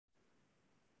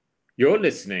You're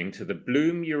listening to the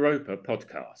Bloom Europa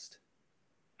podcast,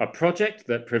 a project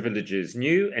that privileges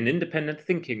new and independent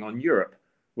thinking on Europe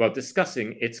while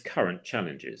discussing its current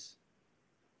challenges.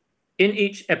 In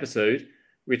each episode,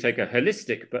 we take a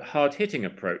holistic but hard-hitting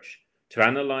approach to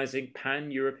analysing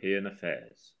pan-European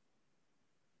affairs.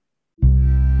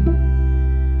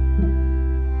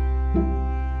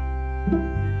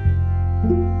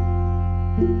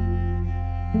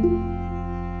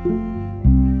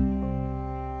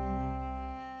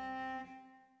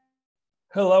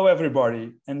 Hello,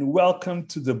 everybody, and welcome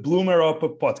to the Bloom Europa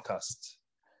podcast.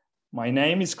 My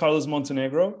name is Carlos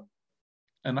Montenegro.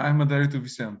 And I'm Adérito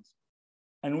Vicente.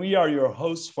 And we are your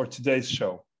hosts for today's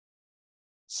show.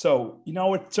 So, in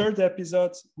our third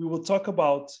episode, we will talk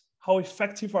about how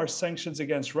effective are sanctions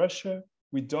against Russia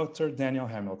with Dr. Daniel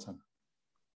Hamilton.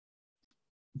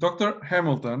 Dr.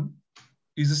 Hamilton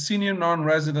is a senior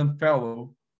non-resident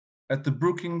fellow at the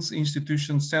Brookings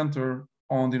Institution Center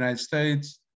on the United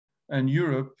States and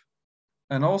Europe,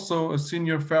 and also a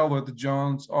senior fellow at the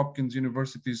Johns Hopkins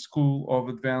University School of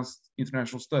Advanced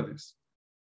International Studies.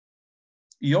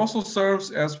 He also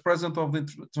serves as president of the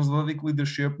Transatlantic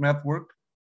Leadership Network,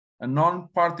 a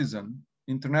nonpartisan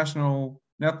international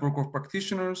network of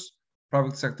practitioners,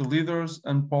 private sector leaders,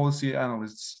 and policy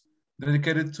analysts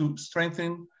dedicated to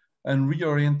strengthening and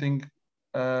reorienting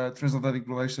transatlantic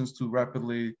relations to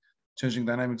rapidly changing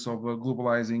dynamics of a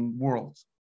globalizing world.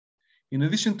 In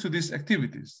addition to these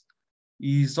activities,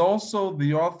 he is also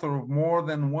the author of more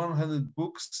than 100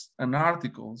 books and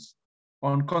articles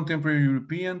on contemporary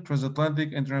European, transatlantic,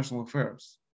 and international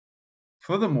affairs.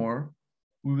 Furthermore,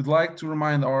 we would like to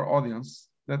remind our audience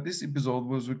that this episode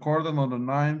was recorded on the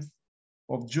 9th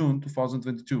of June,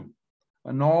 2022,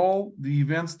 and all the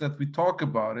events that we talk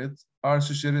about it are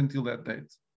associated until that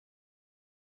date.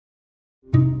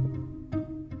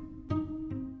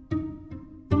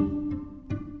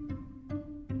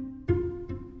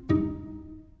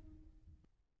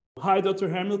 Hi, Dr.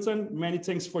 Hamilton. Many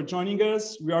thanks for joining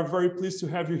us. We are very pleased to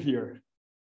have you here.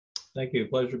 Thank you.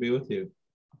 Pleasure to be with you.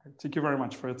 Okay, thank you very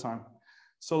much for your time.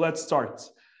 So let's start.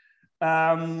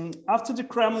 After the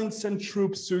Kremlin sent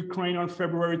troops to Ukraine on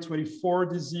February 24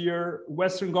 this year,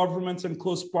 Western governments and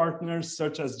close partners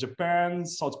such as Japan,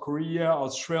 South Korea,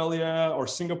 Australia, or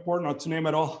Singapore, not to name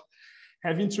it all,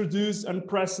 have introduced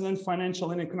unprecedented financial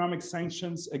and economic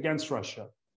sanctions against Russia.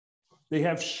 They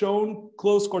have shown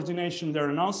close coordination in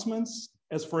their announcements,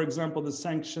 as for example, the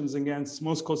sanctions against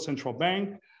Moscow Central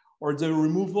Bank or the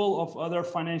removal of other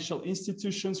financial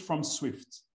institutions from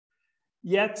SWIFT.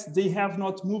 Yet they have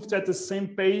not moved at the same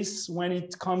pace when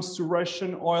it comes to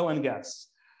Russian oil and gas.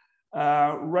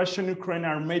 Russia and Ukraine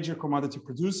are major commodity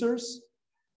producers.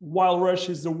 While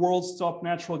Russia is the world's top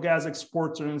natural gas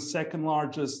exporter and second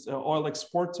largest oil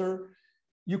exporter,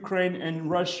 Ukraine and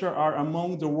Russia are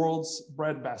among the world's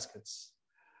breadbaskets.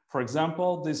 For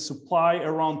example, they supply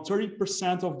around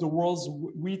 30% of the world's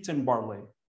wheat and barley.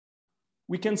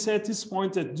 We can say at this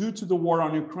point that due to the war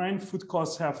on Ukraine, food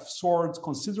costs have soared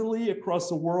considerably across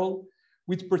the world,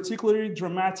 with particularly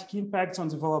dramatic impacts on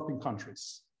developing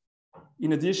countries.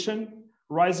 In addition,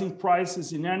 rising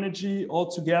prices in energy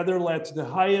altogether led to the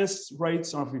highest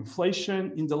rates of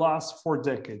inflation in the last 4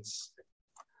 decades.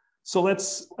 So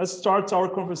let's start our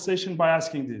conversation by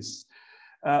asking this.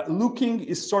 Looking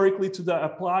historically to the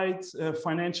applied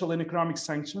financial and economic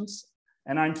sanctions,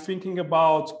 and I'm thinking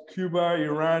about Cuba,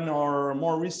 Iran, or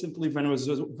more recently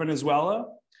Venezuela,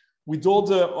 with all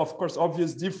the, of course,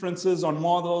 obvious differences on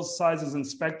models, sizes, and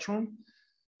spectrum,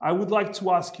 I would like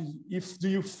to ask you, do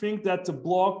you think that the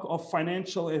block of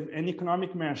financial and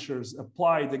economic measures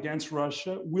applied against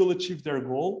Russia will achieve their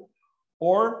goal?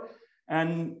 Or,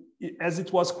 and as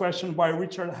it was questioned by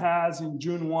Richard Haas in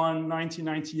June 1,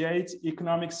 1998,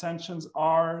 economic sanctions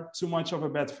are too much of a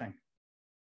bad thing?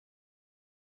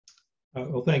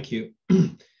 Well, thank you.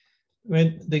 I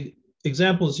mean, the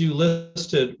examples you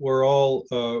listed were all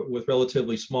with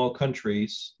relatively small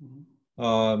countries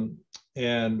and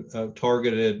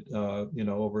targeted,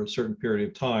 over a certain period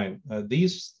of time.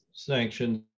 These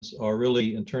sanctions are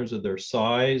really, in terms of their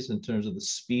size, in terms of the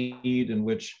speed in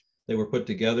which they were put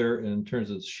together, and in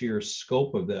terms of the sheer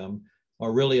scope of them,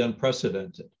 are really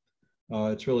unprecedented.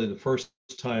 It's really the first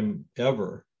time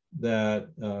ever that,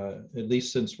 at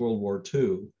least since World War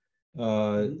II,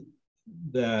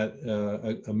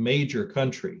 that a major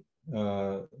country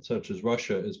such as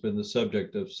Russia has been the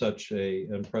subject of such an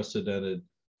unprecedented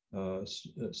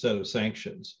set of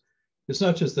sanctions. It's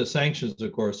not just the sanctions,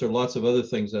 of course. There are lots of other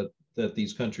things that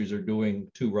these countries are doing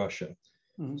to Russia.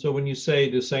 Mm-hmm. So when you say,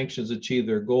 do sanctions achieve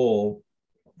their goal,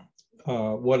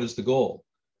 what is the goal?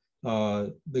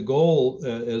 The goal,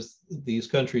 as these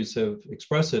countries have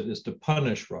expressed it, is to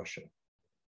punish Russia.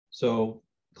 So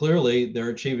clearly they're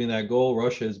achieving that goal.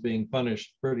 Russia is being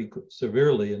punished pretty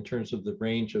severely in terms of the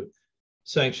range of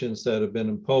sanctions that have been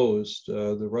imposed.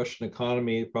 The Russian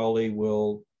economy probably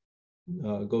will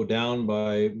go down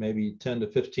by maybe 10 to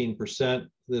 15%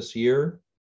 this year,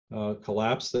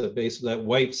 collapse that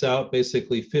wipes out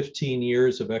basically 15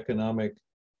 years of economic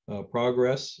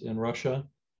progress in Russia.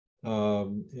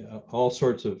 All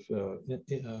sorts of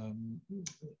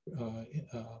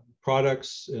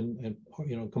products and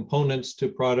components to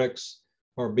products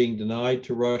are being denied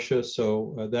to Russia.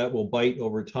 So that will bite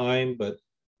over time, but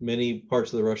many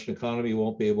parts of the Russian economy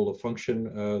won't be able to function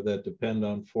that depend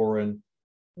on foreign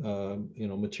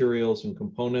materials and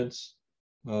components.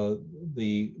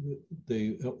 The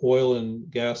oil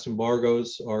and gas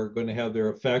embargoes are going to have their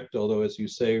effect, although, as you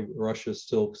say, Russia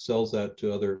still sells that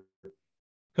to other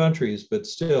countries, but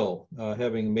still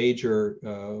having major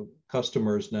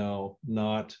customers now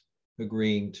not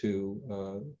agreeing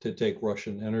to take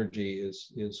Russian energy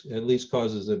is at least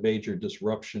causes a major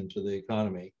disruption to the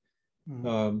economy.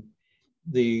 Mm-hmm.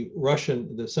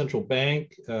 The central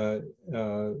bank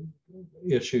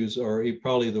issues are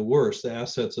probably the worst. The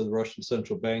assets of the Russian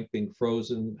central bank being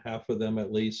frozen, half of them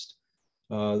at least.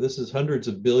 This is hundreds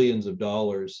of billions of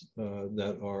dollars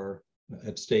that are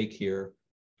at stake here.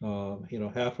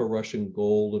 Half of Russian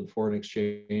gold and foreign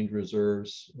exchange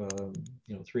reserves,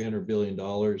 $300 billion,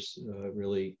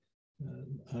 really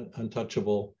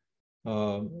untouchable.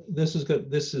 This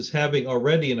is having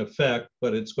already an effect,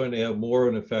 but it's going to have more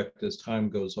an effect as time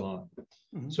goes on.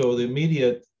 Mm-hmm. So the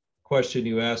immediate question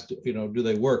you asked, do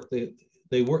they work?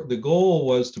 They work. The goal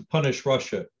was to punish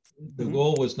Russia. The mm-hmm.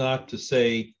 goal was not to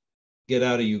say, get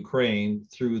out of Ukraine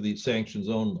through the sanctions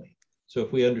only. So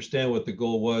if we understand what the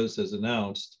goal was as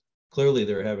announced, clearly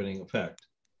they're having an effect.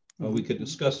 Mm-hmm. We could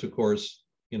discuss, of course,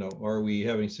 are we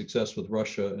having success with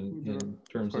Russia in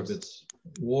terms of its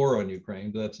war on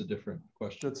Ukraine? But that's a different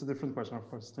question. That's a different question, of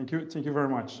course. Thank you very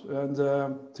much, and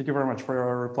thank you very much for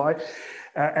your reply.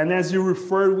 And as you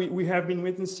referred, we have been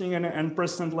witnessing an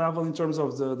unprecedented level in terms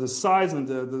of the size and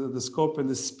the scope and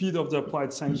the speed of the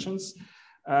applied sanctions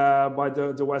by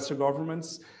the Western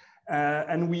governments.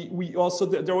 And we also,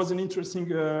 there was an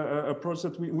interesting approach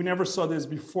that we never saw this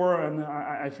before, and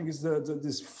I think it's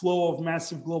this flow of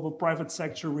massive global private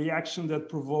sector reaction that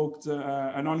provoked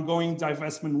an ongoing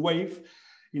divestment wave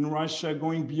in Russia,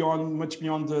 going much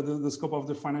beyond the scope of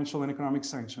the financial and economic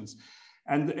sanctions.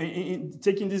 And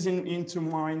taking this into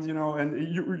mind, and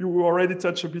you already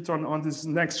touched a bit on this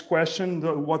next question,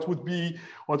 what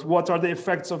are the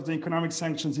effects of the economic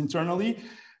sanctions internally?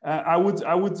 I would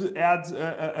add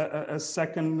a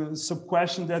second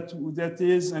sub-question that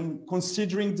is, and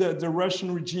considering the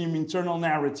Russian regime internal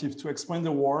narrative to explain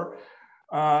the war,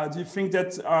 do you think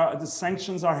that the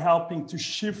sanctions are helping to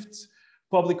shift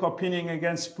public opinion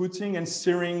against Putin and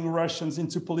steering Russians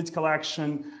into political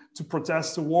action to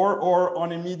protest the war, or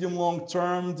on a medium-long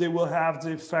term, they will have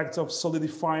the effect of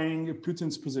solidifying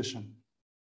Putin's position?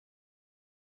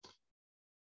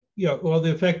 Yeah, well,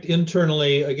 the effect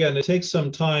internally, again, it takes some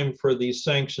time for these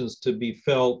sanctions to be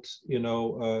felt,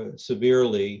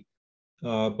 severely.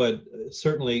 But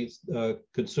certainly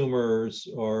consumers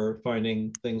are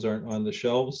finding things aren't on the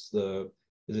shelves.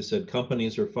 As I said,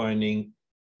 companies are finding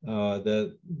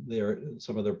that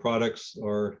some of their products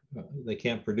they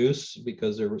can't produce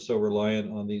because they're so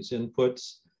reliant on these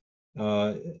inputs.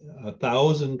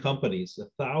 1,000 companies have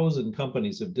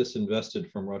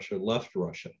disinvested from Russia, left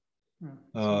Russia.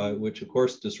 Which of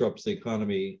course disrupts the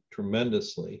economy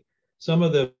tremendously. Some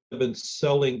of them have been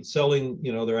selling,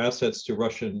 their assets to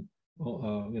Russian,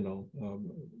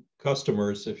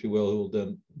 customers, if you will, who will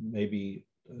then maybe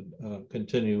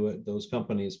continue at those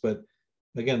companies. But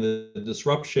again, the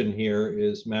disruption here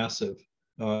is massive,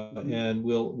 and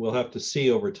we'll have to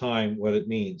see over time what it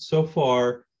means. So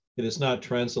far, it is not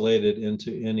translated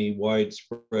into any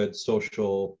widespread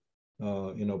social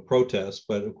protests,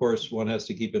 but of course one has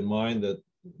to keep in mind that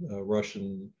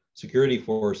Russian security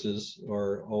forces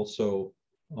are also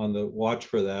on the watch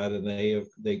for that, and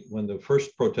when the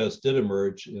first protests did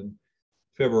emerge in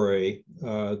February,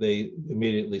 they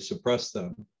immediately suppressed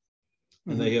them,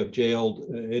 and they have jailed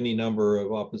any number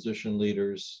of opposition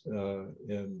leaders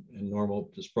and normal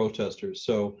just protesters.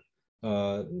 So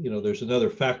there's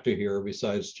another factor here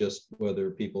besides just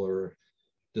whether people are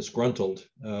disgruntled.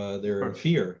 They're in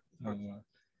fear.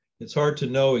 It's hard to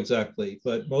know exactly,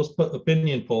 but most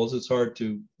opinion polls, it's hard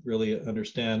to really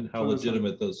understand how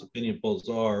legitimate those opinion polls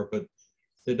are, but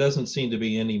there doesn't seem to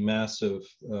be any massive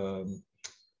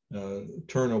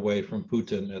turn away from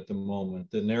Putin at the moment.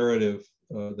 The narrative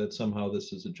that somehow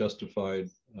this is a justified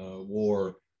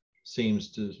war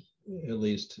seems to at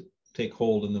least take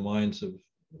hold in the minds of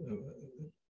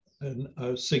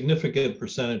a significant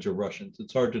percentage of Russians.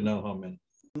 It's hard to know how many.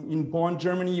 In Bonn,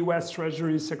 Germany, US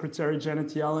Treasury Secretary Janet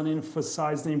Yellen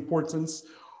emphasized the importance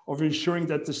of ensuring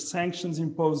that the sanctions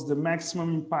impose the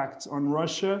maximum impact on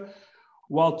Russia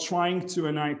while trying to,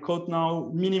 and I quote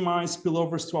now, minimize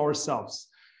spillovers to ourselves.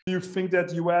 Do you think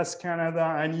that US,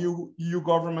 Canada, and EU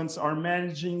governments are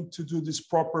managing to do this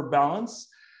proper balance?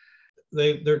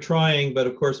 They're trying, but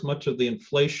of course, much of the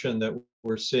inflation that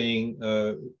we're seeing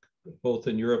both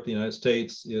in Europe and the United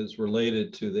States is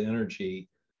related to the energy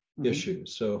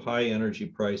issues. So high energy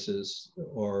prices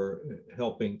are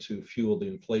helping to fuel the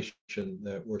inflation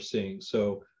that we're seeing.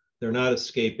 So they're not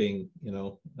escaping,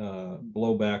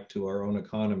 blowback to our own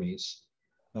economies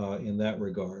in that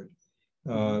regard.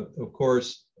 Of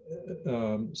course,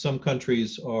 some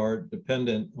countries are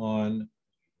dependent on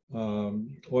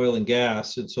oil and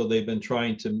gas, and so they've been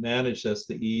trying to manage this.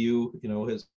 The EU,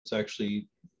 has actually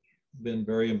been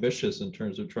very ambitious in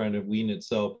terms of trying to wean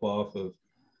itself off of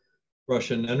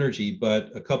Russian energy, but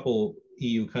a couple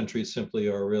EU countries simply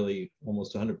are really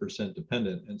almost 100%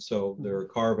 dependent, and so there are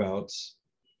carve-outs,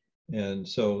 and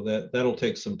so that'll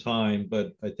take some time.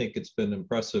 But I think it's been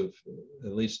impressive,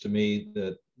 at least to me,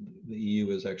 that the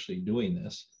EU is actually doing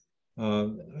this.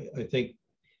 I think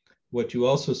what you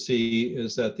also see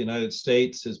is that the United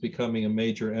States is becoming a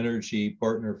major energy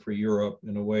partner for Europe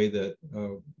in a way that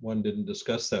one didn't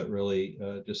discuss that really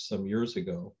just some years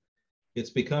ago. It's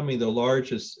becoming the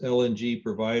largest LNG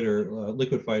provider,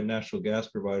 liquefied natural gas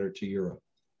provider to Europe.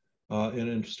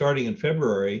 And starting in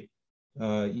February,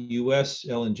 US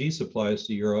LNG supplies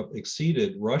to Europe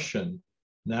exceeded Russian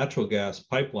natural gas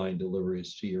pipeline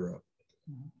deliveries to Europe.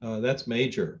 That's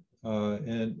major.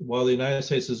 And while the United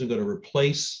States isn't going to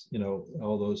replace,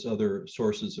 all those other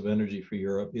sources of energy for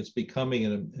Europe, it's becoming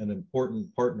an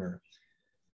important partner.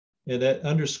 And that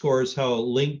underscores how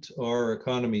linked our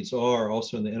economies are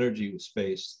also in the energy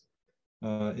space.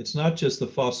 It's not just the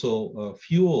fossil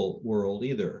fuel world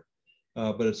either,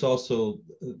 but it's also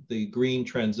the green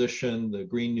transition, the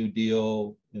Green New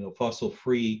Deal,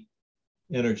 fossil-free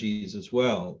energies as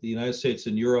well. The United States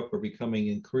and Europe are becoming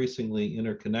increasingly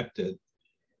interconnected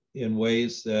in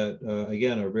ways that,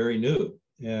 again, are very new.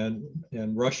 And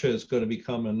Russia is going to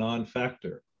become a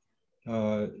non-factor.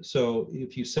 So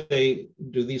if you say,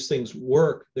 do these things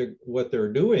work? What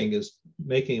they're doing is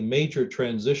making a major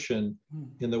transition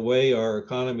in the way our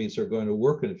economies are going to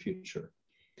work in the future.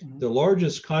 The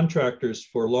largest contractors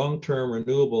for long-term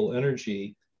renewable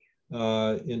energy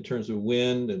in terms of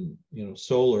wind and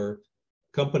solar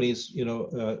companies,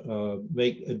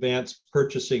 make advanced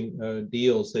purchasing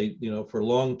deals. They, for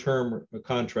long-term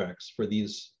contracts for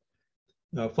these.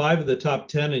 5 of the top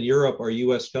 10 in Europe are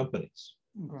U.S. companies.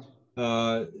 Okay.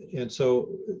 And so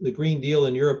the Green Deal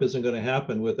in Europe isn't going to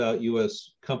happen without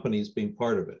U.S. companies being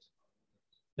part of it.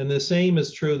 And the same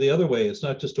is true the other way. It's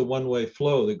not just a one-way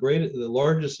flow. The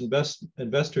largest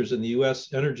investors in the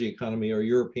U.S. energy economy are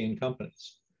European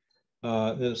companies.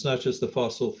 And it's not just the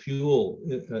fossil fuel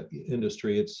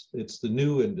industry, it's the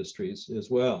new industries as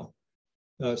well.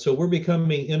 So we're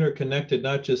becoming interconnected,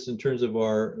 not just in terms of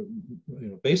our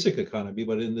basic economy,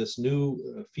 but in this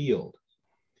new field.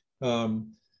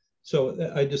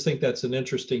 So I just think that's an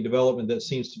interesting development that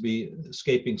seems to be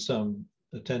escaping some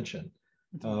attention,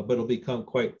 but it'll become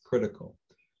quite critical.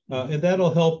 And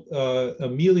that'll help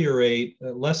ameliorate,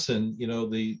 lessen,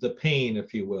 the pain,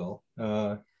 if you will.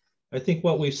 I think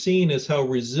what we've seen is how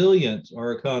resilient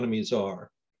our economies are.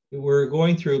 We're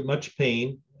going through much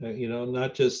pain,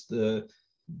 not just the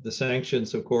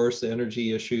sanctions, of course, the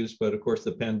energy issues, but of course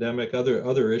the pandemic,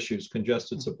 other issues,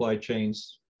 congested supply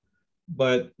chains.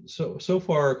 But so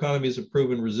far, our economies have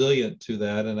proven resilient to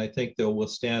that, and I think they'll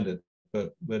withstand it.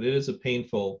 But it is a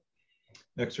painful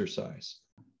exercise.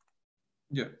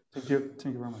 Yeah. Thank you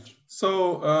very much.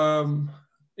 So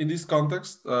in this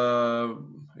context,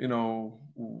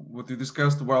 what you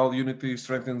discussed, while unity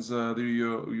strengthens the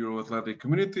Euro-Atlantic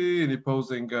community in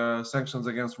imposing sanctions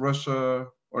against Russia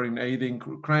or in aiding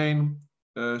Ukraine,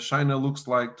 China looks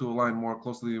like to align more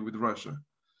closely with Russia.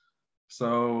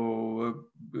 So,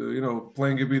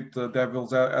 playing a bit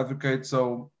devil's advocate.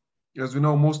 So, as we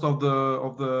know, most of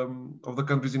the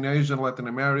countries in Asia, Latin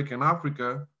America, and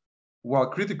Africa, while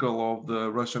critical of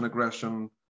the Russian aggression,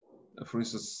 for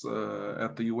instance,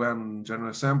 at the UN General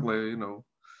Assembly,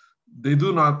 they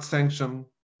do not sanction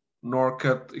nor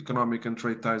cut economic and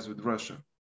trade ties with Russia.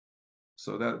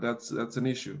 So that's an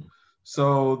issue.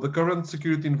 So the current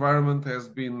security environment has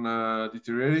been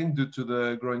deteriorating due to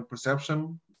the growing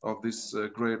perception of this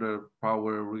greater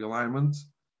power realignment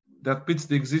that pits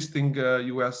the existing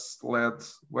US-led,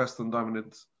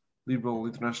 Western-dominant liberal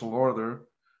international order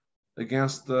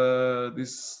against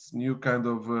this new kind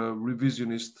of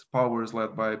revisionist powers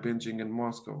led by Beijing and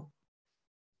Moscow.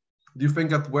 Do you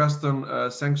think that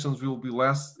Western sanctions will be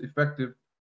less effective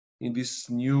in this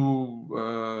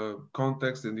new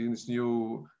context and in this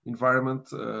new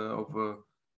environment of,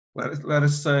 let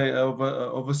us say,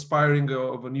 of aspiring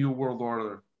of a new world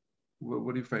order?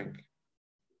 What do you think?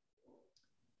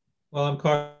 Well, I'm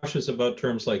cautious about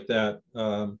terms like that.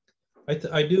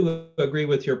 I do agree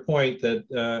with your point that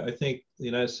I think the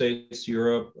United States,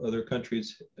 Europe, other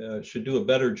countries should do a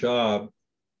better job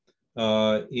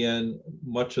in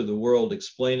much of the world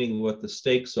explaining what the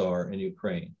stakes are in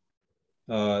Ukraine.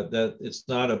 That it's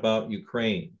not about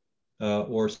Ukraine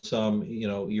or some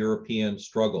European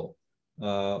struggle,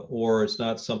 or it's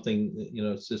not something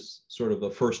it's just sort of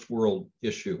a first world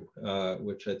issue,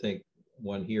 which I think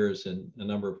one hears in a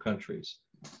number of countries.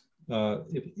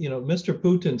 Mr.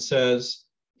 Putin says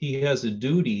he has a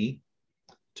duty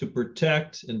to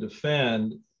protect and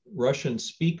defend Russian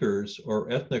speakers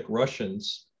or ethnic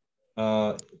Russians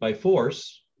by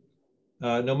force,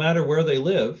 no matter where they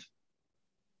live.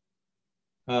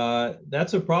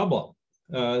 That's a problem.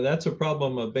 That's a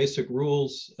problem of basic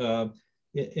rules. And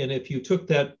if you took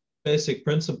that basic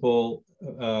principle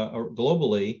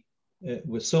globally,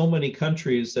 with so many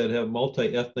countries that have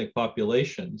multi-ethnic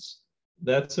populations,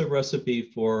 that's a recipe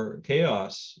for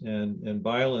chaos and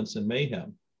violence and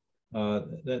mayhem.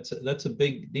 That's a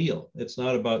big deal. It's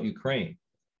not about Ukraine.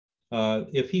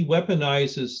 If he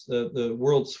weaponizes the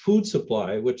world's food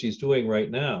supply, which he's doing right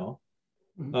now,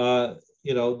 the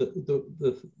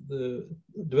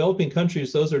developing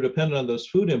countries, those that are dependent on those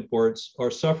food imports,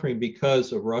 are suffering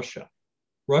because of Russia.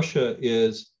 Russia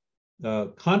is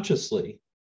consciously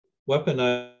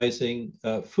weaponizing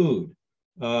food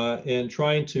and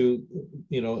trying to,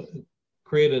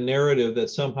 create a narrative that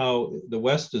somehow the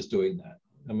West is doing that.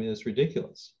 I mean, it's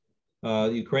ridiculous.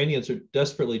 The Ukrainians are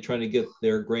desperately trying to get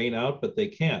their grain out, but they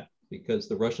can't because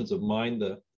the Russians have mined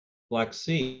the Black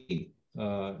Sea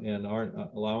and aren't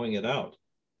allowing it out.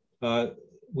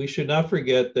 We should not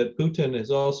forget that Putin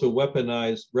has also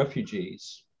weaponized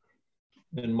refugees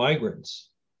and migrants.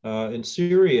 In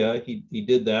Syria, he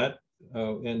did that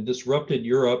and disrupted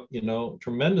Europe,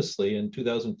 tremendously in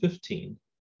 2015.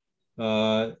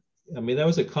 I mean, that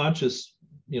was a conscious,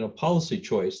 policy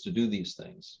choice to do these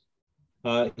things.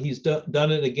 He's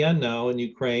done it again now in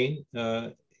Ukraine,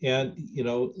 and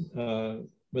Mr.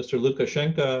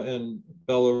 Lukashenko and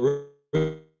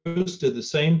Belarus did the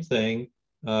same thing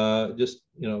just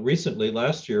recently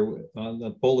last year on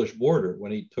the Polish border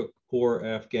when he took poor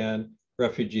Afghan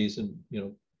refugees and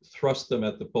thrust them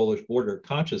at the Polish border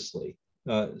consciously.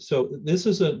 So this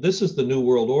is the new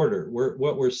world order.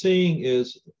 What we're seeing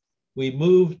is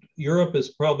Europe is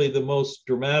probably the most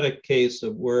dramatic case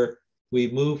of where we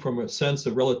move from a sense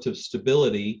of relative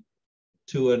stability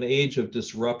to an age of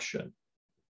disruption.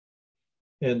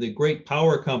 And the great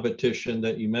power competition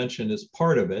that you mentioned is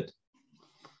part of it,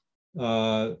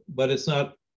 but it's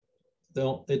not.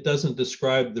 It doesn't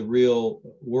describe the real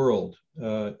world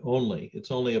only.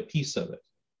 It's only a piece of it.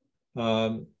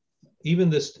 Even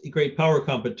this great power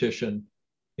competition,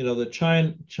 the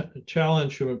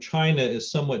challenge from China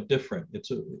is somewhat different.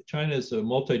 China is a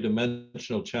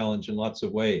multidimensional challenge in lots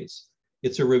of ways.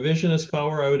 It's a revisionist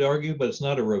power, I would argue, but it's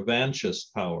not a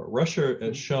revanchist power. Russia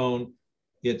has shown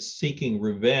it's seeking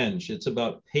revenge. It's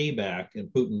about payback in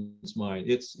Putin's mind.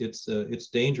 It's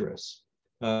dangerous.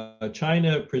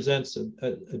 China presents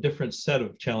a different set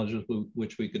of challenges,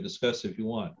 which we could discuss if you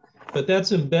want. But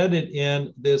that's embedded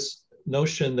in this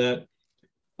notion that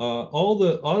all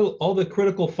the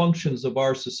critical functions of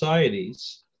our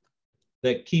societies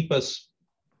that keep us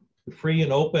free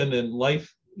and open and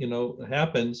life,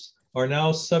 happens, are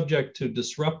now subject to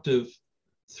disruptive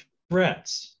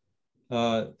threats.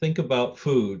 Think about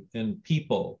food and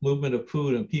people, movement of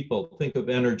food and people. Think of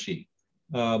energy,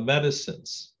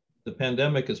 medicines. The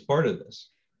pandemic is part of this.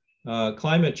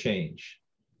 Climate change,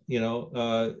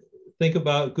 think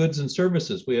about goods and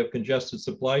services. We have congested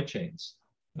supply chains.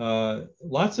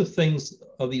 Lots of things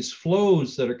of these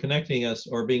flows that are connecting us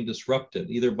are being disrupted,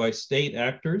 either by state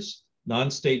actors,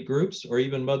 non-state groups, or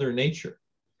even Mother Nature.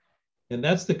 And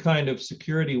that's the kind of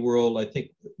security world, I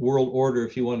think, world order,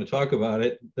 if you want to talk about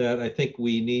it, that I think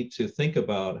we need to think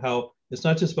about. How it's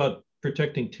not just about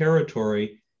protecting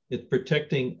territory, it's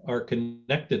protecting our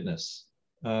connectedness,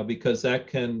 because that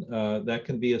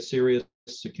can be a serious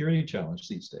security challenge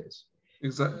these days.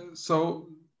 Exactly. So,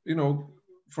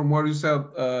 from what you said,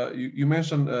 you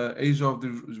mentioned age of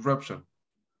disruption.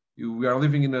 We are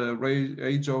living in an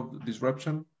age of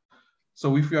disruption.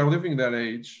 So if we are living that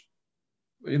age,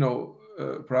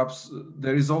 perhaps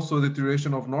there is also a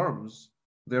deterioration of norms.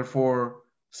 Therefore,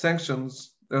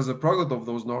 sanctions as a product of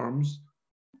those norms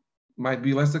might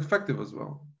be less effective as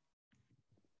well.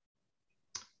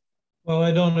 Well,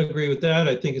 I don't agree with that.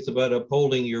 I think it's about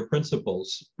upholding your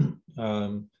principles.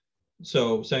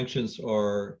 So sanctions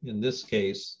are, in this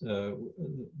case,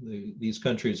 these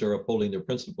countries are upholding their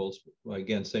principles,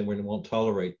 again, saying we won't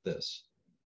tolerate this.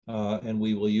 And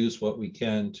we will use what we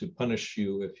can to punish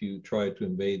you if you try to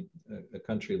invade a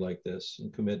country like this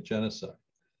and commit genocide.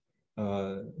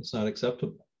 It's not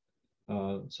acceptable.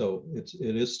 So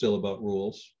it is still about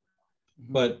rules.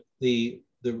 Mm-hmm. But the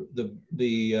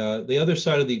other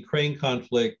side of the Ukraine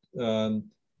conflict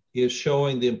is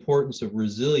showing the importance of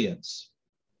resilience.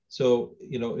 So,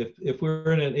 if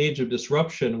we're in an age of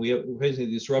disruption, we're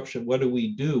facing disruption, what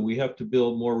do? We have to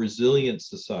build more resilient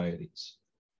societies.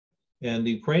 And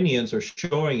the Ukrainians are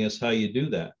showing us how you do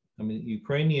that. I mean,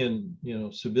 Ukrainian,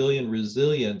 civilian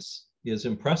resilience is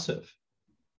impressive.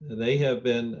 They have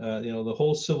been, the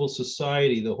whole civil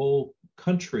society, the whole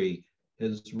country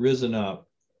has risen up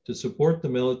to support the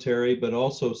military, but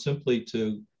also simply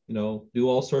to, do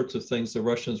all sorts of things the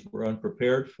Russians were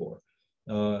unprepared for.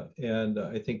 And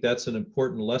I think that's an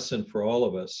important lesson for all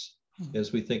of us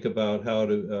as we think about how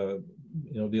to,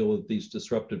 deal with these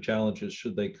disruptive challenges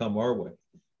should they come our way.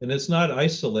 And it's not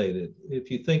isolated. If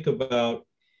you think about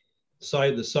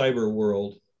the cyber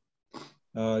world,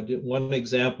 one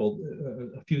example,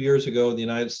 a few years ago in the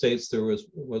United States, there was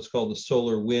what's called the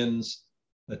solar winds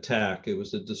attack. It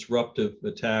was a disruptive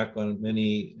attack on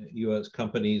many US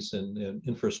companies and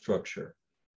infrastructure.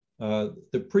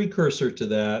 The precursor to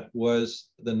that was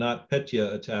the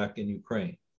NotPetya attack in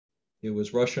Ukraine. It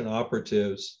was Russian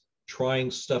operatives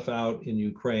trying stuff out in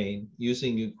Ukraine,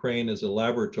 using Ukraine as a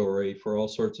laboratory for all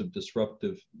sorts of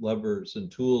disruptive levers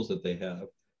and tools that they have.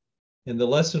 And the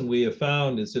lesson we have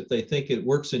found is if they think it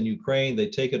works in Ukraine, they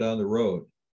take it on the road.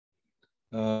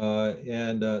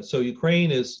 So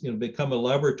Ukraine has become a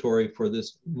laboratory for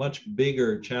this much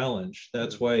bigger challenge.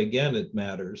 That's why, again, it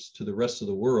matters to the rest of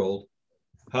the world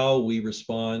how we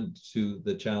respond to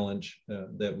the challenge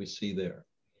that we see there.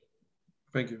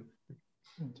 Thank you.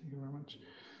 Thank you very much.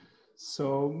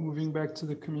 So moving back to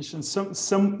the Commission,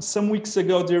 some weeks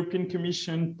ago, the European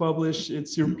Commission published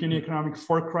its European economic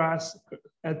forecast.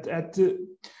 At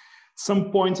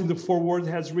some point in the foreword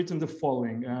has written the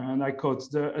following, and I quote,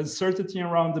 "The uncertainty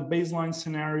around the baseline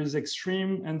scenario is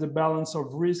extreme and the balance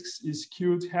of risks is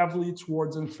skewed heavily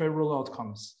towards unfavorable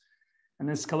outcomes. An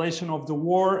escalation of the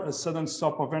war, a sudden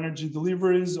stop of energy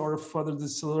deliveries, or a further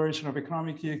deceleration of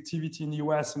economic activity in the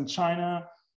US and China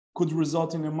could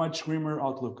result in a much grimmer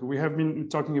outlook." We have been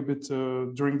talking a bit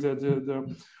during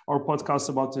our podcast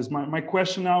about this. My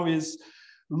question now is,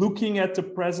 looking at the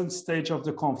present stage of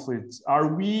the conflict, are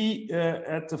we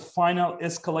at the final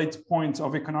escalate point of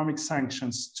economic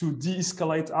sanctions to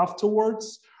de-escalate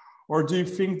afterwards? Or do you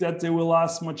think that they will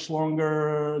last much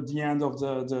longer at the end of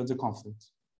the conflict?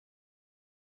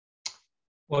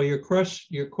 Well, your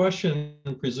question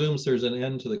presumes there's an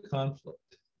end to the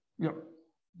conflict. Yep.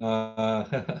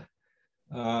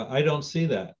 I don't see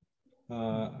that.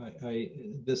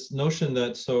 This notion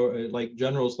that like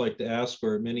generals like to ask,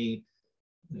 or many,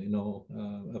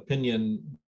 opinion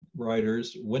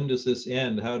writers, when does this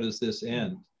end? How does this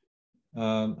end?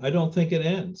 I don't think it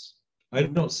ends. I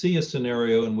don't see a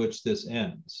scenario in which this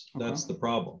ends. Okay. That's the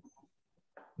problem.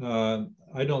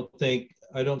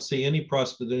 I don't see any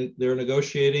prospect. They're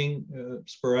negotiating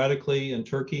sporadically in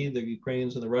Turkey, the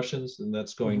Ukrainians and the Russians, and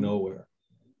that's going nowhere.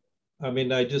 I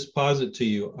mean, I just posit to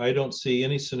you, I don't see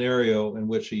any scenario in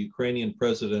which a Ukrainian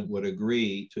president would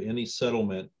agree to any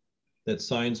settlement that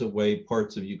signs away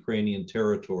parts of Ukrainian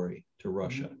territory to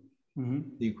Russia.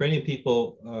 The Ukrainian people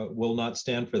will not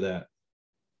stand for that.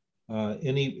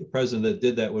 Any president that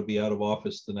did that would be out of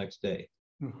office the next day.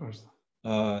 Of course.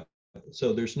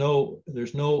 So there's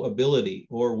no ability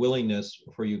or willingness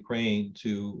for Ukraine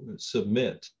to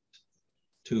submit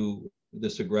to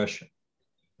this aggression,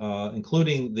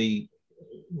 including the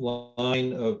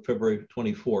line of February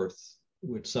 24th,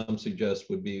 which some suggest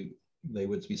they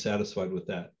would be satisfied with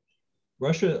that.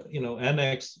 Russia,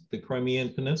 annexed the Crimean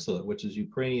Peninsula, which is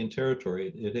Ukrainian territory.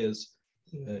 It has,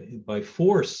 by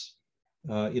force,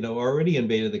 already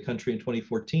invaded the country in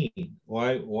 2014.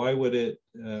 Why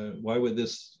would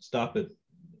this stop it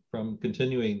from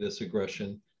continuing this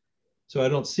aggression? So I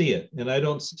don't see it, and I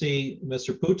don't see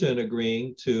Mr. Putin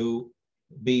agreeing to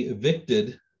be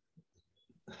evicted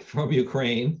from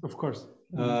Ukraine. Of course.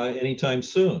 anytime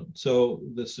soon. So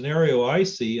the scenario I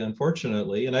see,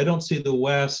 unfortunately, and I don't see the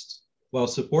West, while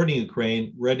supporting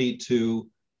Ukraine, ready to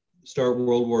start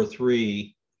World War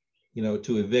III,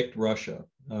 to evict Russia.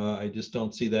 I just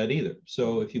don't see that either.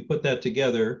 So if you put that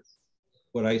together,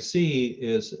 what I see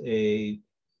is a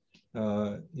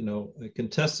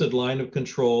contested line of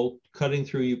control cutting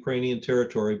through Ukrainian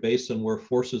territory based on where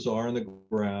forces are on the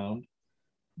ground,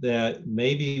 that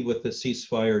maybe with a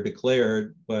ceasefire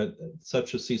declared, but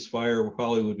such a ceasefire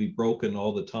probably would be broken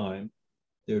all the time.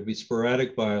 There would be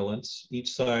sporadic violence,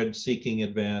 each side seeking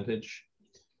advantage.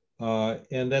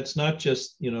 And that's not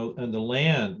just, on the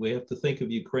land. We have to think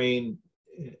of Ukraine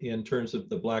in terms of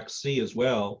the Black Sea as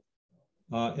well.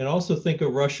 And also think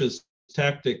of Russia's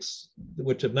tactics,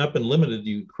 which have not been limited to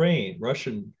Ukraine.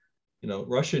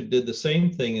 Russia did the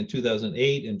same thing in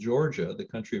 2008 in Georgia, the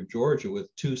country of Georgia,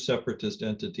 with two separatist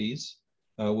entities,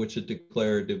 which it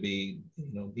declared to be,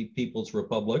 people's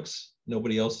republics.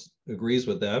 Nobody else agrees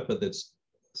with that, but it's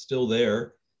still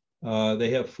there.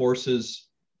 They have forces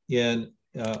in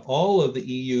all of the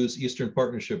EU's Eastern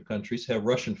Partnership countries have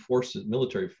Russian forces,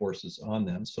 military forces on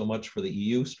them. So much for the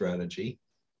EU strategy.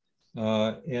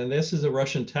 And this is a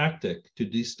Russian tactic to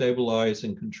destabilize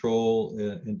and control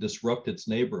and disrupt its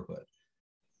neighborhood.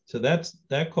 So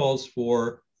that calls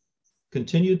for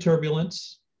continued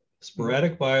turbulence,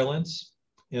 sporadic violence,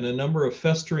 and a number of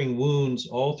festering wounds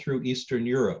all through Eastern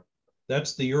Europe.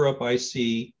 That's the Europe I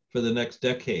see for the next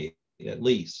decade, at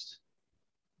least.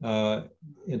 And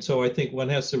so I think one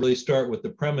has to really start with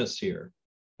the premise here.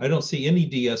 I don't see any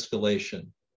de-escalation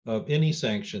of any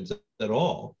sanctions at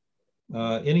all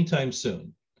anytime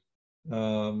soon.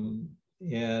 But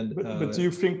do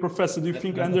you think, Professor,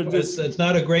 under this... It's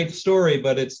not a great story,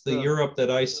 but it's the Europe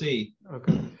that I see.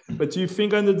 Okay. But do you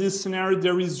think under this scenario,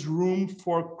 there is room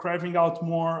for carving out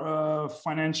more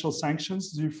financial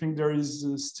sanctions? Do you think there is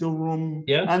still room?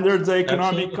 Yes, under the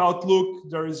economic absolutely. Outlook,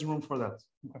 there is room for that?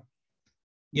 Okay.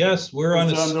 Yes, we're on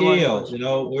a scale,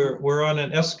 we're on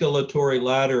an escalatory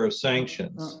ladder of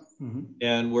sanctions,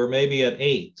 and we're maybe at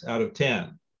 8 out of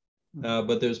 10.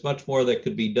 But there's much more that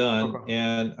could be done. Okay.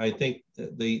 And I think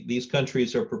these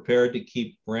countries are prepared to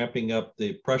keep ramping up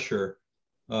the pressure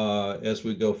as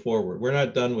we go forward. We're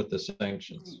not done with the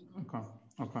sanctions.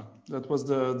 Okay. That was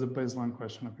the baseline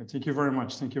question. Okay, thank you very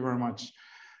much.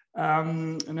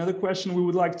 Another question we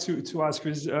would like to ask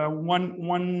is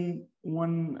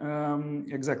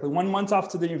exactly 1 month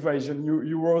after the invasion,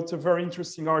 you wrote a very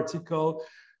interesting article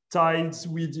tied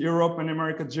with Europe and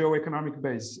America geoeconomic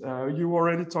base. You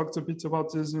already talked a bit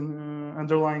about this in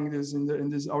underlying this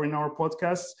in our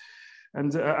podcast.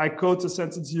 And I quote a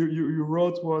sentence you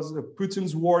wrote was,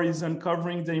 Putin's war is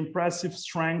uncovering the impressive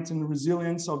strength and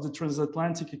resilience of the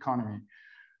transatlantic economy.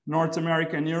 North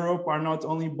America and Europe are not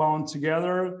only bound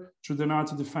together through the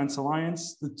NATO Defense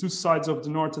Alliance, the two sides of the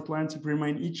North Atlantic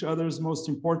remain each other's most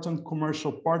important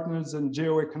commercial partners and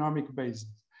geoeconomic bases.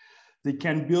 They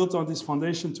can build on this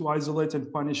foundation to isolate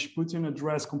and punish Putin,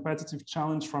 address competitive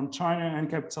challenge from China, and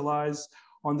capitalize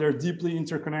on their deeply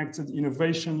interconnected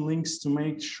innovation links to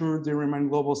make sure they remain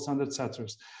global standard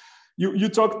setters. You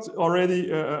talked already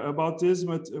about this,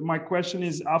 but my question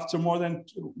is, after more than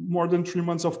 3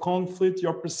 months of conflict,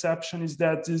 your perception is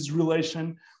that this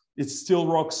relation is still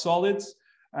rock solid,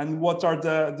 and what are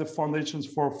the foundations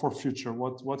for future?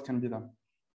 What can be done?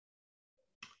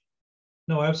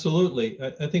 No, absolutely.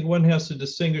 I think one has to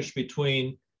distinguish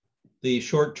between the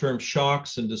short-term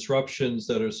shocks and disruptions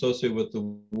that are associated with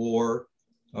the war.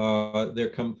 They're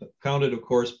compounded, of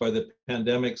course, by the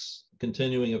pandemic's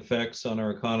continuing effects on our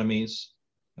economies,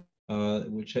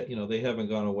 which, they haven't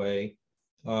gone away.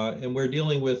 And we're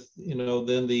dealing with,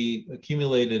 then the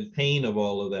accumulated pain of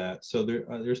all of that. So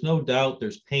there's no doubt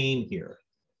there's pain here.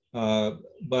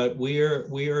 But we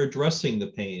are addressing the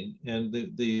pain, and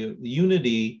the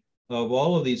unity of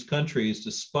all of these countries,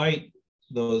 despite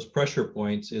those pressure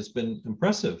points, has been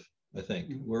impressive, I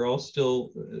think. We're all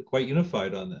still quite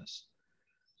unified on this.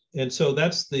 And so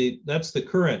that's the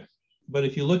current. But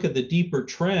if you look at the deeper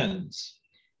trends,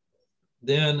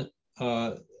 then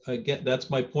again, that's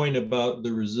my point about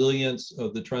the resilience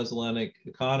of the transatlantic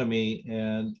economy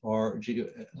and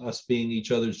us being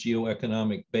each other's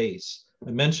geoeconomic base.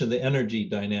 I mentioned the energy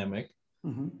dynamic,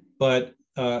 but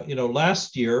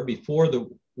last year before the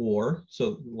war,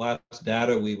 so last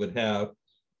data we would have,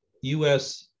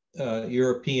 U.S.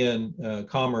 European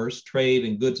commerce, trade,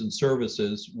 and goods and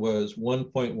services was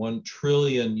 1.1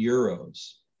 trillion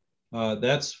euros.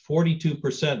 That's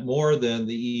 42% more than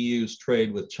the EU's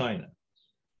trade with China.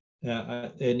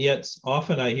 And yet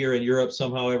often I hear in Europe,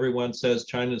 somehow everyone says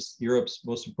China's Europe's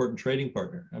most important trading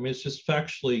partner. I mean, it's just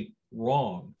factually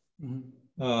wrong.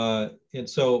 And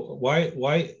so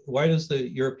why does the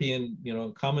European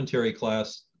commentary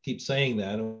class keep saying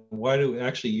that? And why do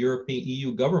actually European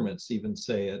EU governments even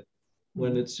say it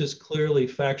when it's just clearly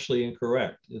factually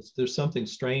incorrect? There's something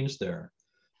strange there.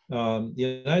 The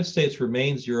United States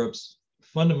remains Europe's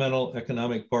fundamental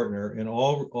economic partner in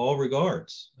all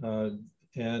regards,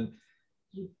 and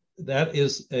that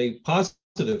is a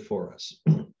positive for us.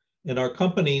 And our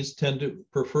companies tend to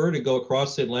prefer to go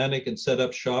across the Atlantic and set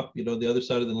up shop, the other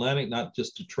side of the Atlantic, not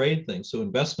just to trade things. So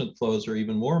investment flows are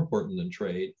even more important than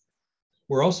trade.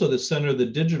 We're also the center of the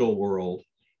digital world.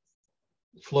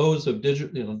 Flows of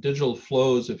digital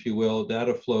flows, if you will,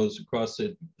 data flows across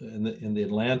in the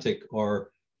Atlantic are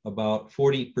about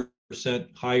 40%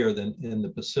 higher than in the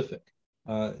Pacific.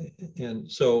 And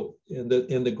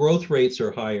the growth rates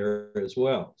are higher as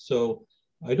well. So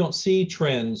I don't see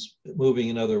trends moving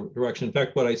in other direction. In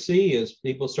fact, what I see is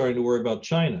people starting to worry about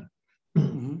China.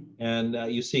 And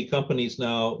you see companies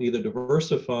now either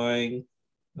diversifying,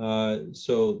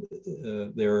 so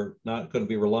they're not going to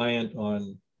be reliant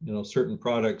on certain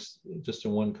products just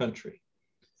in one country.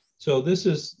 So this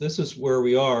is where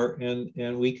we are,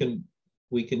 and we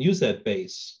can use that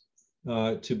base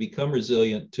to become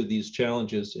resilient to these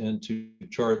challenges and to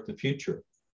chart the future.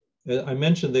 I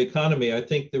mentioned the economy. I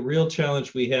think the real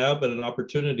challenge we have, but an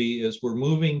opportunity, is we're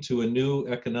moving to a new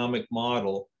economic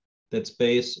model that's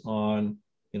based on,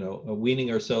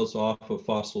 weaning ourselves off of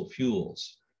fossil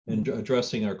fuels and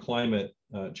addressing our climate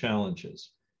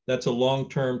challenges. That's a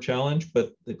long-term challenge,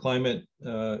 but the climate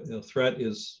threat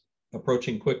is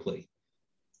approaching quickly.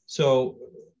 So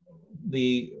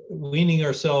the weaning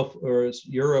ourselves, or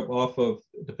Europe, off of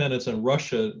dependence on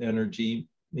Russia energy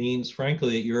means,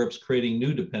 frankly, that Europe's creating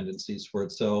new dependencies for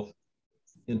itself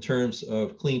in terms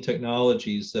of clean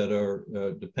technologies that are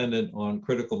dependent on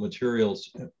critical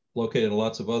materials located in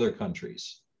lots of other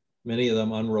countries, many of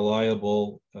them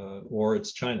unreliable, or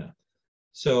it's China.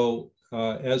 So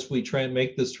as we try and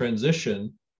make this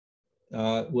transition,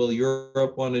 will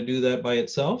Europe want to do that by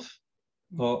itself?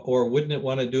 Or wouldn't it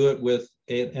want to do it with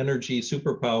an energy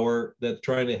superpower that's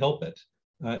trying to help it?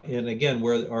 And again,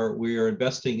 we are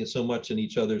investing so much in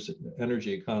each other's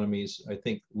energy economies. I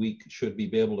think we should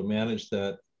be able to manage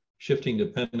that shifting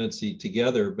dependency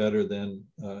together better than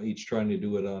each trying to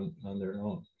do it on their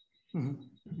own.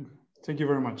 Thank you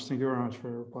very much. Thank you very much for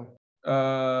your reply.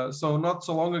 So not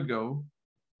so long ago,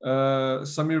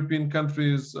 some European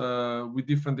countries with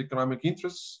different economic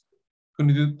interests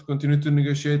continue to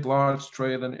negotiate large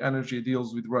trade and energy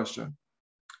deals with Russia.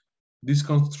 This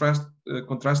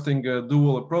contrasting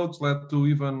dual approach led to,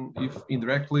 even if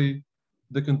indirectly,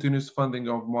 the continuous funding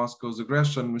of Moscow's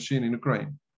aggression machine in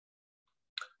Ukraine.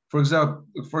 For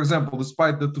example,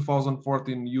 despite the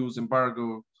 2014 US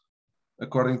embargo,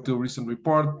 according to a recent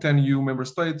report, 10 EU member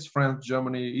states, France,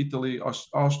 Germany, Italy,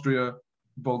 Austria,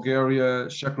 Bulgaria,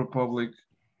 Czech Republic,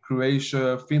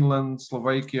 Croatia, Finland,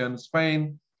 Slovakia, and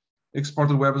Spain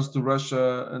exported weapons to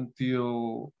Russia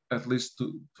until at least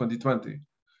 2020.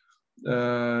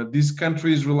 These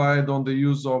countries relied on the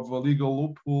use of a legal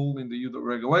loophole in the EU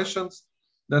regulations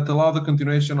that allow the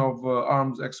continuation of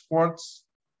arms exports.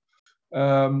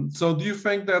 So do you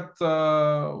think that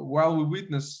while we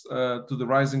witness to the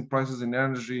rising prices in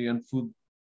energy and food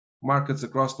markets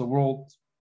across the world,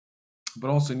 but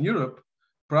also in Europe,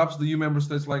 perhaps the EU member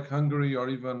states like Hungary or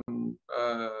even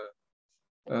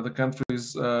the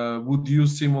countries would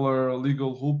use similar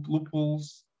legal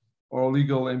loopholes or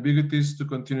legal ambiguities to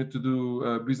continue to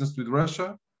do business with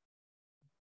Russia?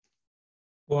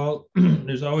 Well,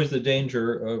 there's always the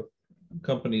danger of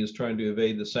companies trying to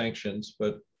evade the sanctions,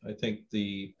 but I think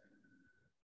the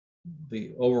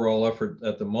overall effort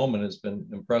at the moment has been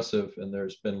impressive, and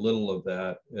there's been little of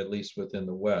that, at least within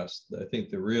the West. I think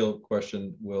the real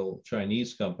question, will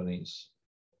Chinese companies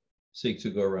seek to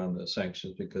go around the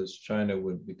sanctions, because China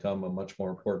would become a much more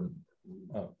important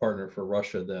partner for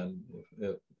Russia than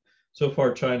if so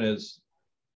far China has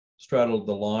straddled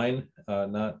the line,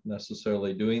 not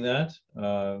necessarily doing that,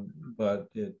 but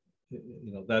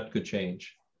that could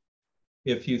change.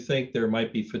 If you think there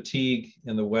might be fatigue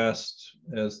in the West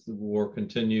as the war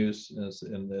continues,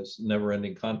 and this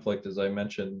never-ending conflict, as I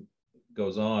mentioned,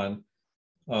 goes on,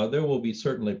 there will be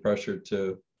certainly pressure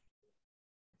to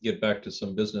get back to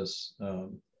some business.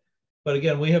 But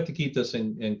again, we have to keep this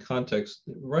in context.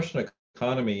 The Russian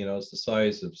economy, is the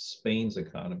size of Spain's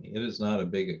economy. It is not a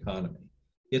big economy.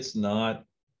 It's not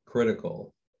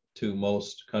critical to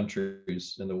most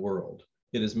countries in the world.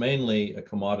 It is mainly a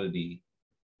commodity,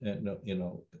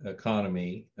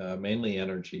 economy, mainly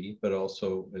energy, but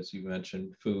also, as you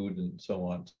mentioned, food and so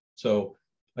on. So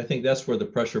I think that's where the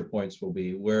pressure points will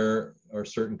be. Where are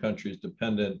certain countries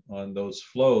dependent on those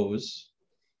flows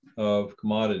of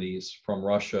commodities from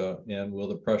Russia, and will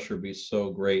the pressure be so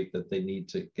great that they need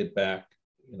to get back,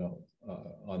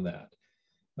 on that?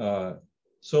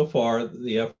 So far,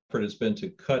 the effort has been to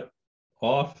cut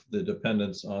off the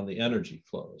dependence on the energy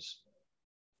flows.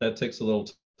 That takes a little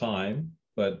time,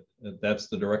 but that's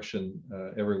the direction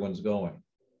everyone's going.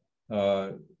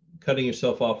 Cutting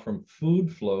yourself off from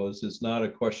food flows is not a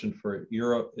question for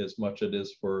Europe as much as it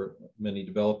is for many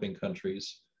developing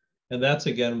countries. And that's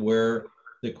again where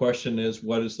the question is,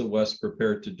 what is the West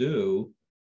prepared to do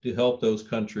to help those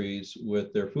countries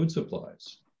with their food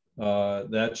supplies?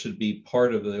 That should be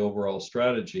part of the overall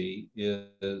strategy,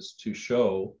 is to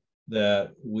show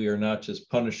that we are not just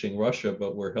punishing Russia,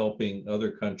 but we're helping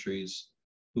other countries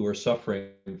who are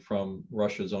suffering from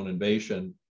Russia's own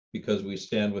invasion because we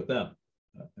stand with them.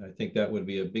 I think that would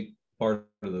be a big part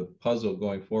of the puzzle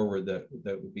going forward that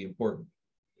would be important.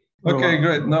 Okay,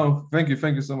 great. No, thank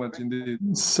you so much indeed.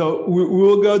 So we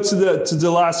will go to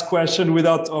the last question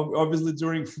without obviously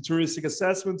during futuristic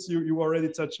assessments. You already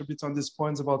touched a bit on these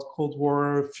points about Cold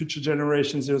War, future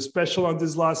generations. You're special on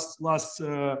this last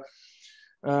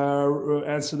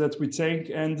answer that we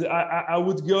take, and I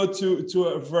would go to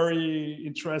a very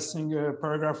interesting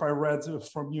paragraph I read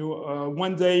from you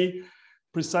one day,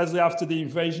 precisely after the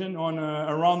invasion, on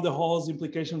around the halls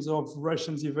implications of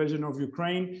Russia's invasion of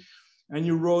Ukraine. And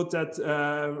you wrote that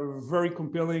very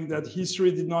compelling, that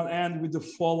history did not end with the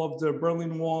fall of the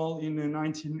Berlin Wall in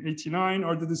 1989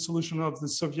 or the dissolution of the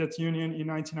Soviet Union in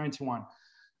 1991.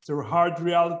 There are hard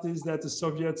realities that the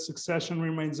Soviet succession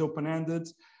remains open-ended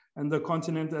and the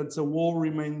continent as a whole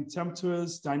remains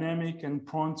tempestuous, dynamic, and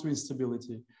prone to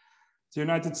instability. The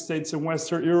United States and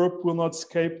Western Europe will not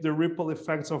escape the ripple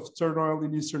effects of turmoil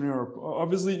in Eastern Europe.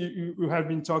 Obviously, you have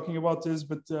been talking about this,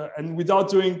 but and without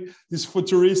doing this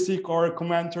futuristic or a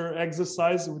commenter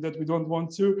exercise that we don't want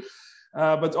to,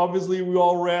 but obviously we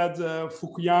all read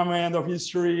Fukuyama, End of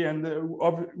History, and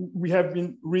we have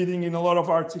been reading in a lot of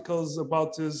articles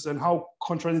about this and how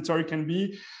contradictory it can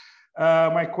be.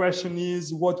 My question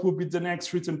is, what will be the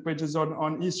next written pages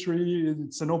on history?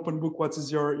 It's an open book. What is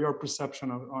your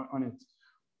perception on it?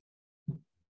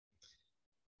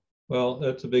 Well,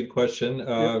 that's a big question.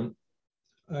 Yeah.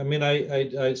 I mean,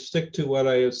 I stick to what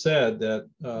I have said, that,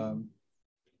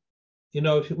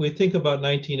 if we think about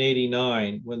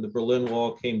 1989, when the Berlin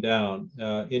Wall came down,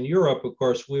 in Europe, of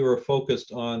course, we were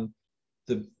focused on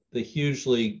the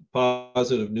hugely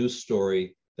positive news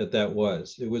story that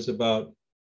was. It was about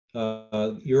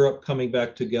Europe coming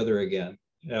back together again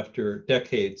after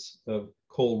decades of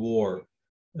Cold War,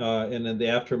 and in the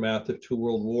aftermath of 2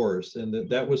 world wars. And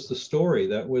that was the story.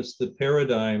 That was the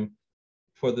paradigm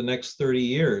for the next 30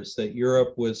 years, that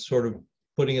Europe was sort of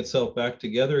putting itself back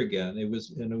together again. It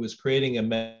was creating a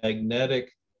magnetic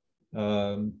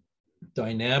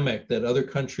dynamic that other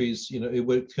countries, it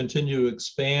would continue to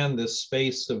expand this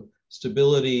space of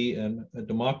stability and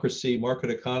democracy, market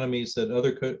economies, that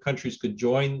other countries could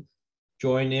join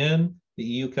in. The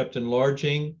EU kept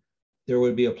enlarging. There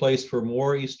would be a place for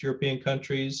more East European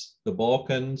countries, the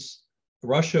Balkans.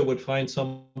 Russia would find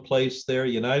some place there. The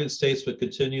United States would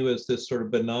continue as this sort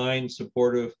of benign,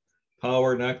 supportive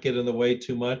power, not get in the way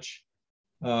too much.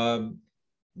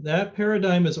 That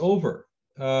paradigm is over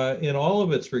in all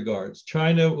of its regards.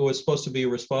 China was supposed to be a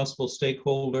responsible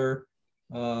stakeholder.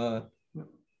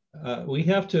 We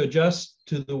have to adjust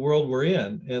to the world we're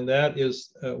in, and that is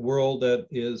a world that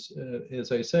is,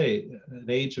 as I say, an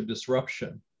age of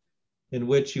disruption, in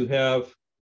which you have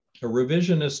a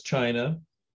revisionist China,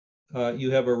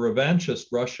 you have a revanchist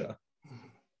Russia.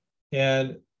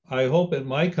 And I hope in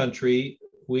my country,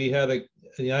 we had a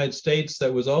United States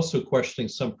that was also questioning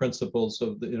some principles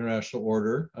of the international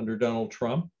order under Donald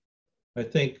Trump. I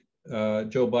think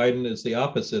Joe Biden is the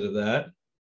opposite of that.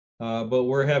 But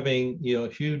we're having,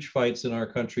 huge fights in our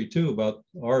country too about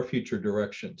our future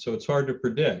direction. So it's hard to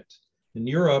predict. And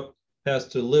Europe has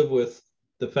to live with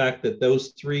the fact that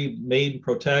those 3 main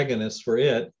protagonists for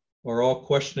it are all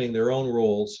questioning their own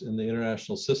roles in the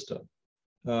international system,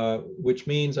 which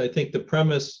means I think the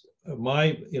premise of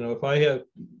my, if I have,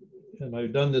 and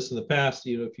I've done this in the past,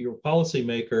 if you're a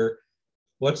policymaker,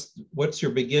 what's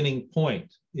your beginning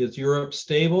point? Is Europe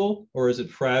stable or is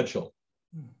it fragile?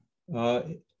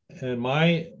 And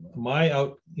my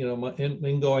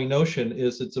ingoing notion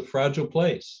is it's a fragile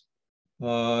place.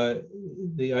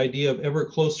 The idea of ever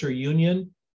closer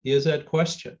union is at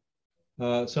question.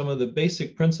 Some of the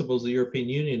basic principles of the European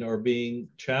Union are being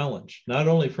challenged, not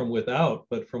only from without,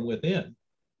 but from within.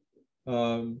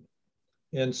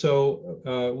 And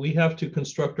so we have to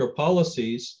construct our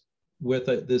policies with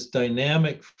this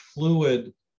dynamic,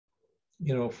 fluid,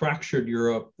 fractured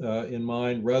Europe in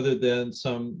mind, rather than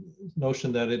some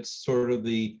notion that it's sort of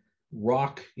the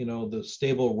rock, the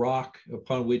stable rock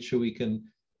upon which we can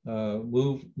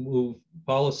move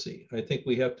policy. I think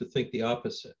we have to think the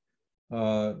opposite.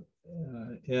 And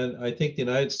I think the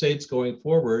United States going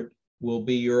forward will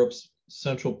be Europe's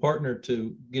central partner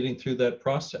to getting through that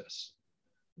process.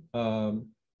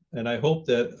 And I hope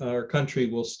that our country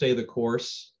will stay the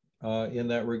course in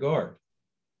that regard.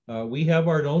 We have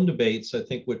our own debates, I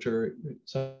think, which are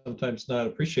sometimes not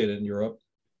appreciated in Europe,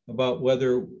 about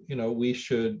whether we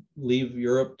should leave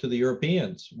Europe to the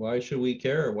Europeans. Why should we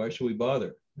care? Why should we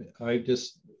bother?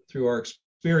 Through our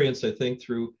experience, I think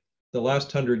through the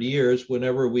last 100 years,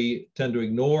 whenever we tend to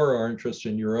ignore our interest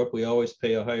in Europe, we always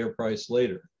pay a higher price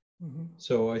later. Mm-hmm.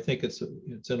 So I think it's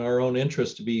in our own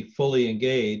interest to be fully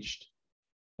engaged,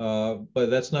 but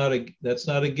that's not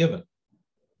a given.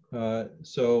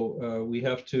 So we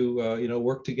have to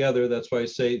work together. That's why I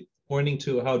say pointing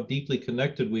to how deeply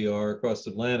connected we are across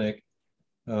the Atlantic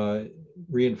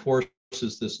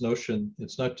reinforces this notion.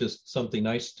 It's not just something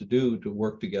nice to do to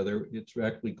work together. It's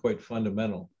actually quite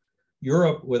fundamental.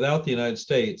 Europe without the United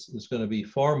States is going to be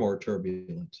far more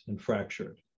turbulent and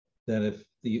fractured than if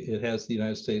it has the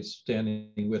United States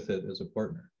standing with it as a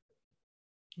partner.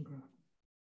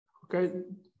 Okay.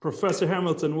 Professor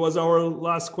Hamilton was our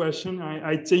last question.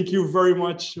 I thank you very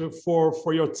much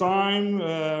for your time,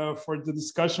 for the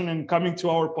discussion and coming to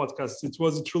our podcast. It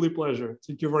was a truly pleasure.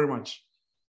 Thank you very much.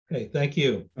 Okay, thank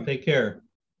you. Take care.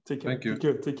 Take care. Thank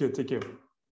you. Take care.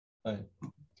 Bye.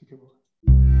 Take care.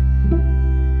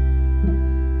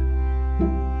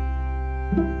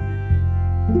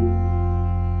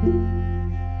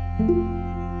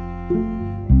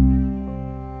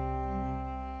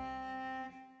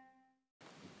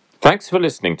 Thanks for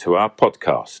listening to our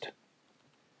podcast.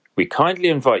 We kindly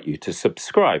invite you to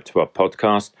subscribe to our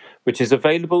podcast, which is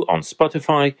available on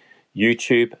Spotify,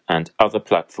 YouTube, and other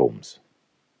platforms.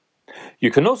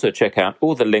 You can also check out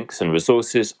all the links and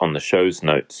resources on the show's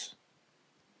notes.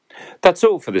 That's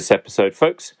all for this episode,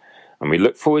 folks, and we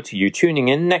look forward to you tuning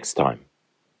in next time.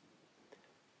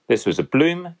 This was a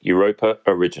Bloom Europa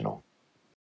original.